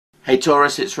Hey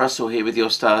Taurus, it's Russell here with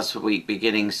your stars for week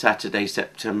beginning Saturday,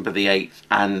 September the 8th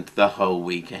and the whole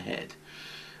week ahead.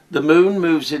 The moon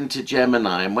moves into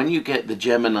Gemini, and when you get the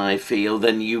Gemini feel,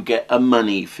 then you get a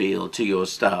money feel to your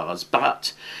stars.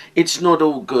 But it's not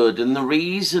all good, and the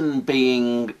reason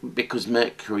being because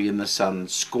Mercury and the Sun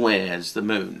squares the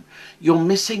moon. You're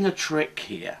missing a trick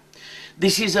here.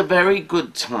 This is a very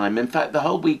good time. In fact, the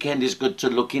whole weekend is good to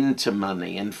look into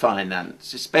money and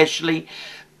finance, especially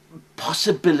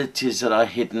possibilities that are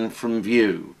hidden from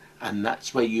view. And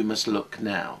that's where you must look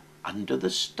now, under the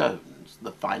stones,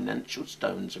 the financial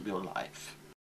stones of your life.